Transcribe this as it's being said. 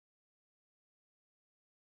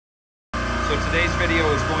So today's video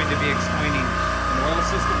is going to be explaining an oil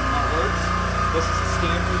system and how it works. This is a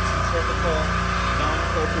standard typical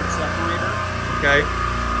non-filtered separator. Okay,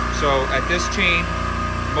 so at this chain,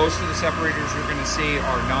 most of the separators you're going to see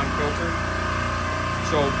are non-filtered.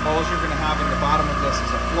 So all you're going to have in the bottom of this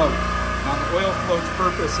is a float. Now the oil float's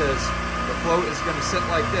purpose is the float is going to sit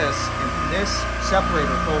like this, and when this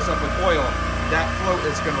separator fills up with oil, that float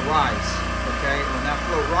is going to rise. Okay, when that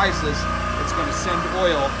float rises, it's going to send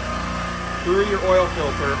oil through your oil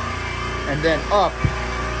filter and then up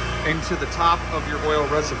into the top of your oil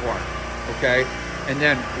reservoir. Okay, and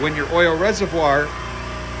then when your oil reservoir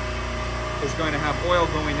is going to have oil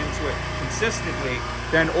going into it consistently,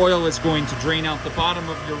 then oil is going to drain out the bottom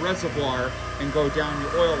of your reservoir and go down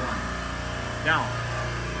your oil line. Now,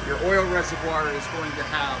 your oil reservoir is going to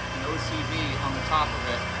have an OCV on the top of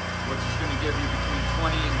it, which is going to give you between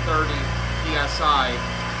 20 and 30 PSI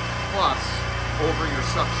plus over your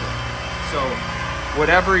suction. So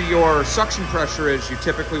whatever your suction pressure is, you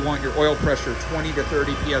typically want your oil pressure 20 to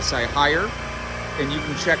 30 PSI higher, and you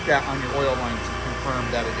can check that on your oil line to confirm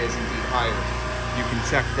that it is indeed higher. You can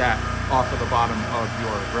check that off of the bottom of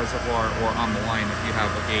your reservoir or on the line if you have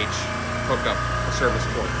a gauge hookup, a service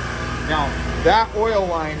port. Now, that oil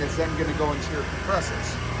line is then going to go into your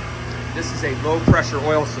compressors. This is a low pressure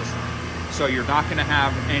oil system, so you're not going to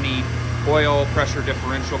have any oil pressure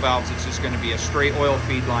differential valves. It's just going to be a straight oil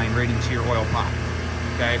feed line right into your oil pot.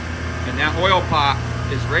 Okay, and that oil pot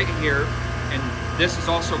is right here, and this is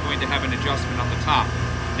also going to have an adjustment on the top.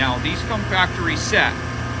 Now, these come factory set,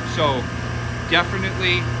 so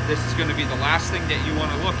definitely this is going to be the last thing that you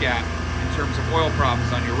want to look at in terms of oil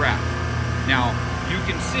problems on your rack. Now, you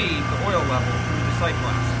can see the oil level through the sight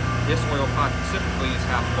glass. This oil pot specifically is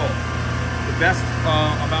half full. The best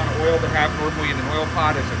amount of oil to have normally in an oil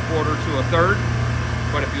pot is a quarter to a third,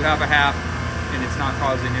 but if you have a half and it's not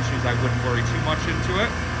causing issues, I wouldn't worry too much into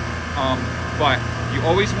it. But you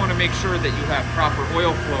always want to make sure that you have proper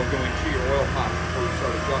oil flow going to your oil pot before you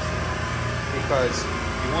start adjusting it, because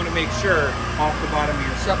you want to make sure off the bottom of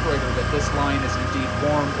your separator that this line is indeed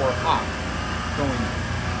warm or hot going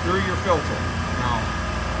through your filter. Now,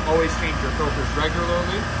 always change your filters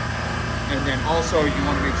regularly, and then also you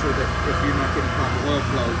want to make sure that if you're not getting proper oil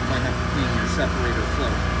flow, you might have to clean your separator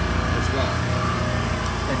float as well.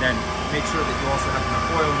 And then make sure that you also have enough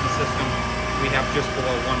oil in the system. We have just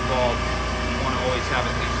below 1 valve. You want to always have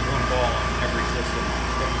at least 1 ball on every system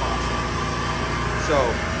if possible. So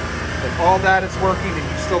if all that is working and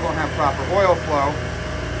you still don't have proper oil flow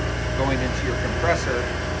going into your compressor,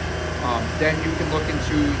 then you can look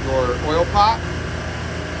into your oil pot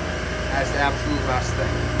as the absolute last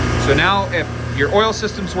thing. So now if your oil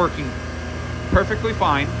system's working perfectly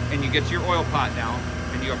fine and you get to your oil pot now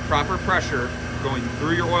and you have proper pressure going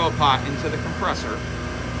through your oil pot into the compressor,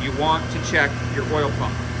 you want to check your oil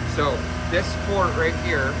pump. So this port right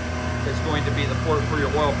here is going to be the port for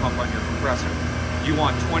your oil pump on your compressor. You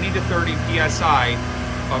want 20 to 30 PSI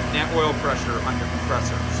of net oil pressure on your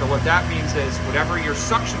compressor. So what that means is whatever your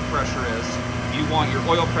suction pressure is, you want your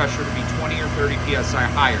oil pressure to be 20 or 30 PSI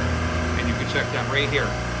higher. And you can check that right here.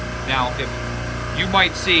 Now, if you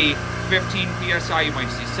might see 15 PSI, you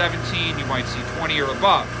might see 17, you might see 20 or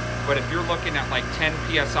above. But if you're looking at like 10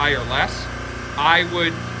 PSI or less, I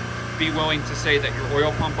would be willing to say that your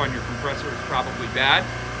oil pump on your compressor is probably bad.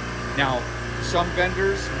 Now, some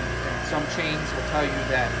vendors and some chains will tell you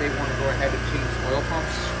that they want to go ahead and change oil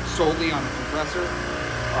pumps solely on the compressor.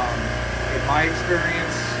 In my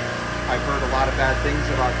experience, I've heard a lot of bad things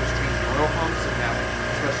about just changing oil pumps, and that,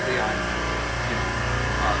 especially on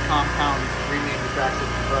compound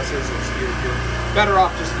remanufactured compressors, you're better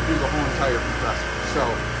off just to do the whole entire compressor. So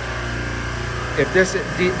if this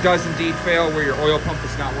does indeed fail where your oil pump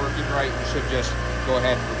is not working right, you should just go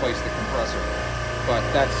ahead and replace the compressor. But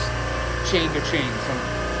that's chain to chain. Some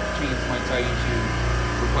chains might tell you to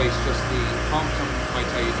replace just the pump, some might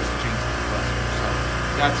tell you just to change the compressor. So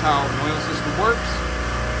that's how an oil system works.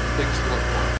 Things to look for.